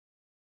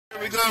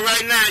We go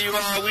right now, you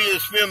all. We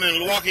is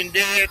filming Walking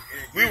Dead.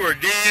 We were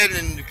dead,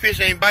 and the fish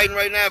ain't biting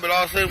right now. But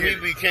all of a sudden, we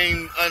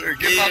became undead.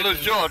 Get my little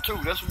jar too.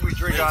 That's what we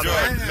drink out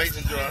of.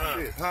 Mason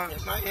jar, huh?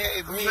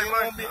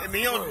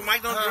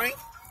 Mike don't drink.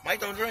 Mike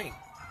don't drink.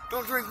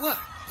 Don't drink what?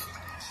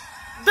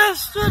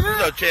 What's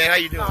up, Chad? How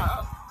you doing?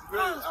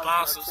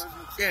 Sponsors.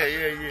 Yeah.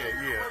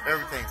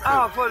 Everything.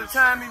 Oh, for the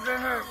time he been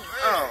here.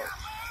 Oh.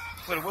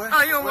 For the what?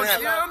 Oh, you don't want to?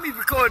 Let me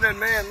recording that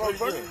man,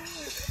 motherfucker.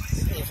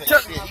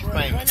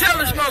 Tell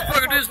this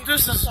motherfucker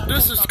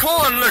this is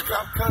corn liquor.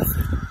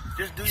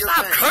 Just do your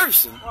Stop thing.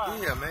 cursing.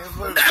 Yeah, man.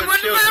 Let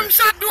me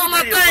stop doing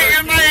my thing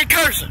and I ain't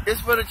cursing.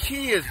 It's for the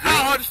kids, dude.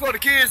 Oh, it's for the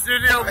kids.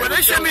 But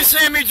they shouldn't be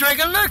seeing me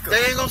drinking liquor.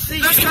 They ain't gonna see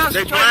you. Let's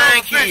They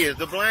blind kids.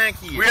 The blind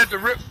kids. We at the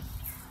river.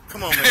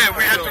 Come on, man. Yeah,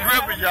 we at the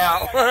river,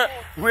 y'all.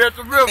 We at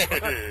the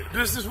river.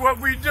 This is what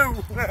we do.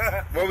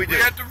 What we do?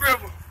 We at the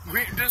river.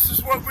 This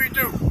is what we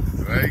do.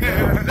 There you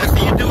go. Let's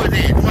see you do it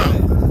then. Come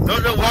on.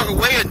 Don't walk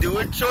away and do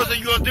it. Show us how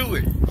you gonna do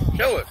it.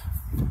 Show us.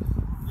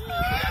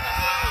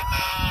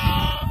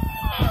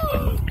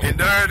 And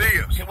there it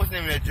is. What's the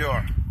name of that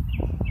jar?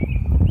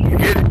 You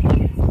get it?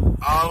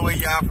 All the way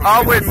y'all from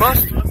All the way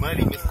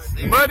Muddy,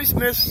 Mississippi.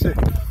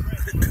 Mississippi.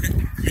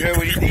 You heard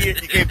what he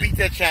did? You can't beat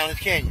that challenge,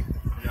 can you?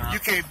 No. You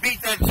can't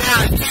beat that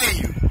challenge, can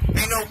you?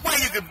 Ain't no way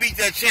you can beat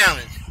that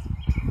challenge.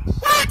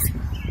 What?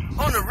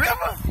 On the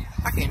river?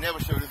 I can't never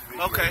show this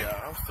video. Okay.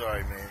 I'm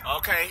sorry, man.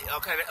 Okay.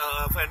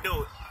 If I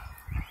do it.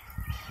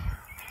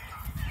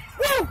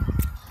 Woo!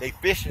 They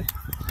fishing.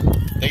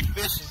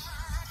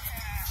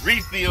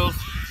 Refills.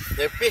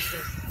 They're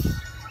fishing.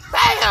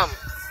 Bam!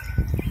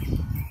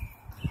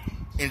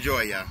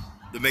 Enjoy, y'all.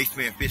 The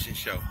Maceman Fishing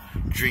Show.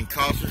 Drink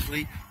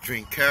cautiously,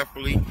 drink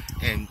carefully,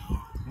 and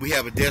we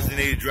have a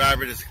designated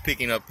driver that's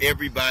picking up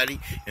everybody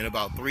in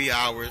about 3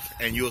 hours,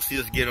 and you'll see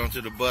us get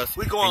onto the bus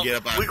and get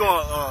up out We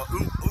going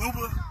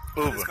Uber?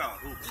 Uber.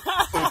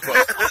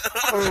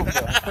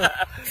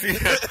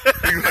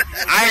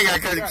 I ain't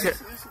got to cut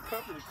This is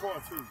company car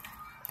too.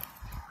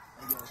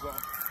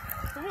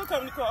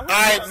 All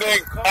right,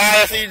 Vic. All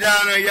right, see you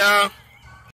down there, y'all.